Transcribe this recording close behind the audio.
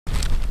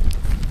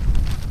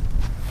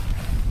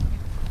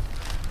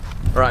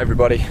Alright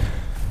everybody,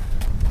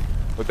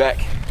 we're back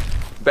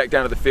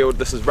down to the field.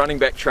 This is running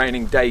back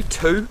training day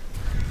 2.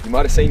 You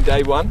might have seen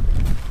day 1.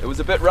 It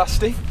was a bit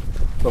rusty,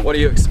 but what do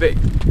you expect?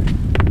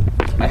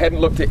 I hadn't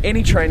looked at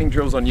any training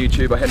drills on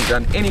YouTube, I hadn't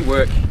done any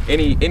work,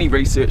 any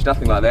research,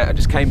 nothing like that. I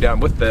just came down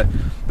with the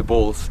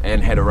balls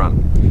and had a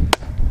run.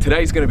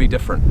 Today's going to be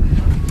different.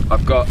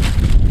 I've got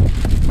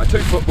my 2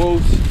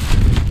 footballs,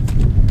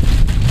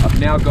 I've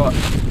now got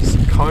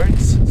some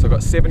cones, so I've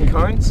got 7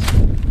 cones.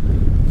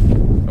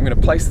 I'm going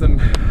to place them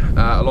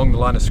along the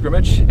line of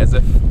scrimmage as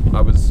if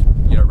I was,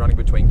 running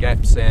between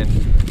gaps and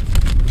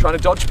trying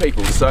to dodge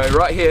people. So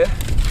right here,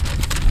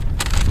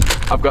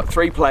 I've got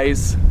 3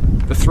 plays,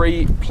 the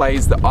 3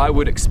 plays that I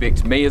would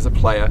expect me as a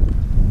player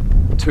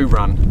to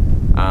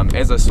run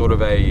as a sort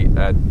of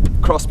a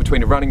cross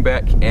between a running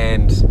back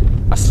and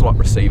a slot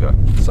receiver.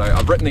 So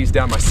I've written these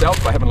down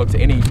myself. I haven't looked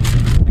at any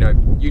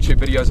YouTube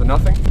videos or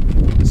nothing.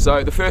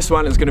 So the first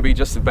one is going to be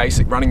just a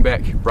basic running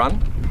back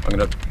run. I'm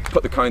going to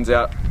put the cones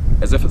out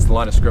as if it's the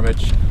line of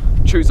scrimmage,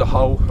 choose a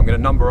hole. I'm going to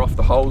number off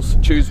the holes,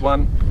 choose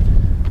one,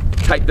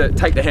 take the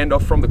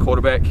handoff from the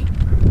quarterback.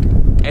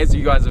 As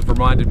you guys have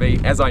reminded me,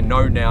 as I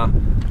know now,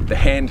 the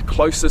hand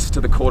closest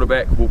to the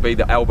quarterback will be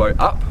the elbow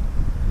up.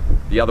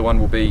 The other one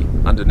will be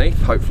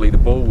underneath. Hopefully the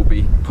ball will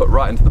be put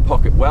right into the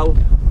pocket well.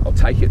 I'll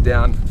take it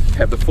down,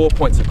 have the 4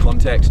 points of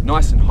contact,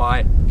 nice and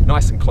high,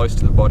 nice and close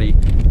to the body,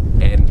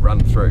 and run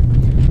through.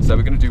 So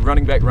we're going to do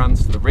running back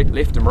runs to the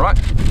left and right.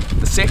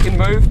 The second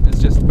move is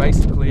just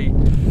basically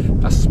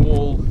a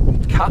small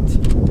cut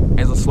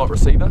as a slot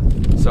receiver.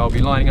 So I'll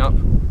be lining up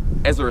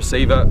as a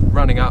receiver,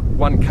 running up,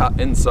 1 cut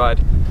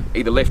inside,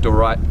 either left or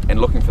right, and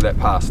looking for that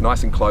pass,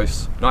 nice and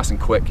close, nice and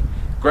quick.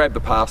 Grab the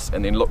pass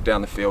and then look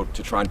down the field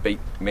to try and beat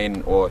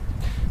men or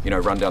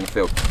run down the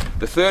field.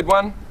 The third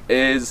one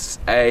is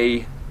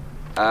a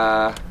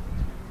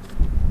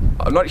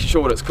I'm not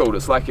sure what it's called.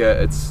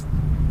 It's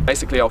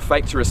basically I'll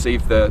fake to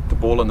receive the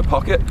ball in the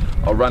pocket.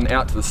 I'll run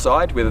out to the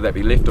side, whether that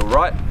be left or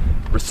right,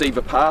 receive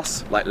a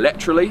pass like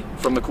laterally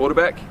from the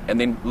quarterback, and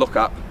then look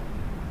up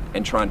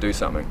and try and do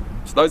something.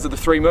 So those are the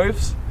 3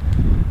 moves.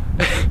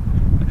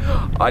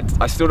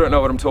 I still don't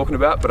know what I'm talking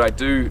about, but I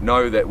do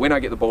know that when I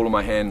get the ball in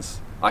my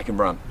hands, I can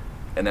run,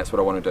 and that's what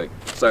I want to do.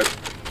 So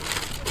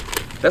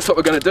that's what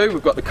we're going to do.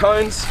 We've got the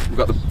cones, we've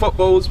got the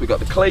footballs, we've got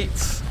the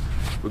cleats,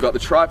 we've got the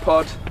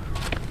tripod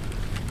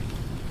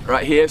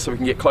right here so we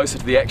can get closer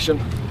to the action.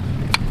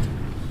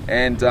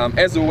 And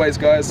as always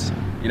guys,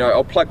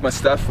 I'll plug my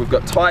stuff. We've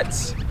got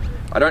tights.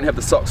 I don't have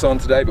the socks on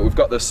today, but we've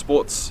got the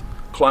sports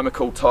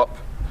Climacool top,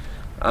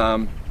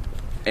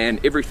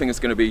 and everything is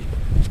going to be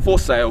for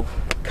sale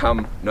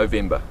come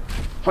November.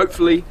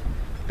 Hopefully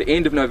the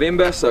end of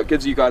November, so it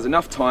gives you guys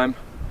enough time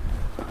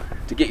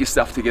to get your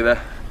stuff together,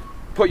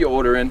 put your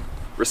order in,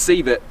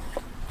 receive it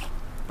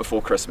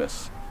before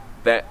Christmas.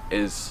 That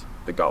is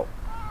the goal.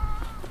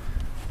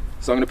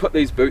 So I'm going to put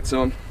these boots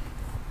on,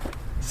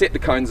 set the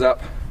cones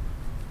up,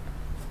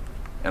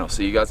 and I'll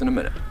see you guys in a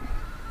minute.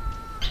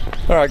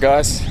 Alright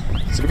guys,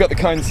 so we've got the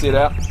cones set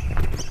out.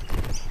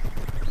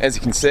 As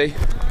you can see,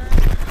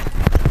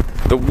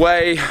 the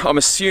way I'm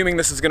assuming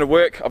this is going to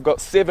work, I've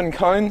got 7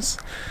 cones.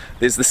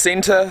 There's the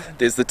center,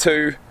 there's the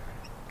 2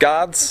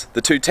 guards,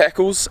 the 2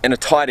 tackles, and a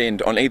tight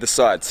end on either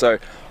side. So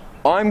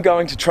I'm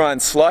going to try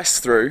and slice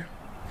through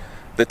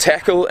the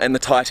tackle and the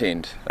tight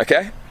end,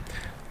 okay?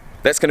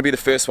 That's going to be the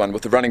first one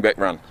with the running back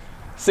run.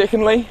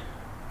 Secondly,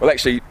 well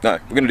actually, no,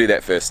 we're going to do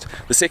that first.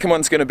 The second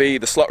one's going to be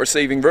the slot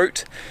receiving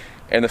route,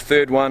 and the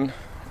third one,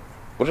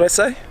 what did I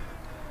say?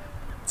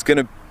 It's going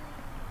to,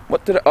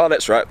 oh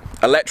that's right,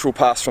 a lateral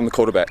pass from the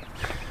quarterback.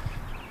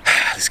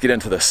 Let's get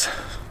into this.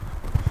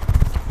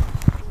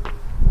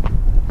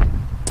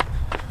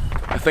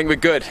 I think we're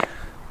good.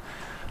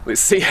 Let's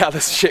see how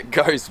this shit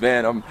goes,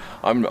 man.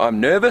 I'm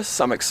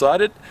nervous, I'm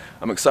excited.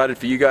 I'm excited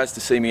for you guys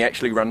to see me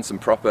actually run some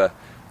proper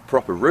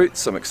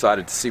routes. I'm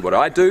excited to see what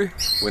I do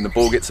when the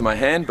ball gets in my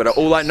hand, but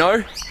all I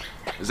know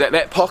is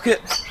that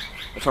pocket,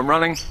 if I'm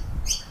running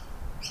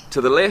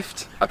to the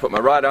left, I put my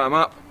right arm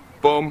up,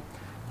 boom,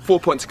 4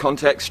 points of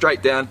contact,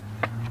 straight down.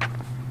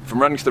 If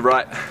I'm running to the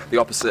right, the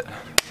opposite.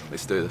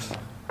 Let's do this.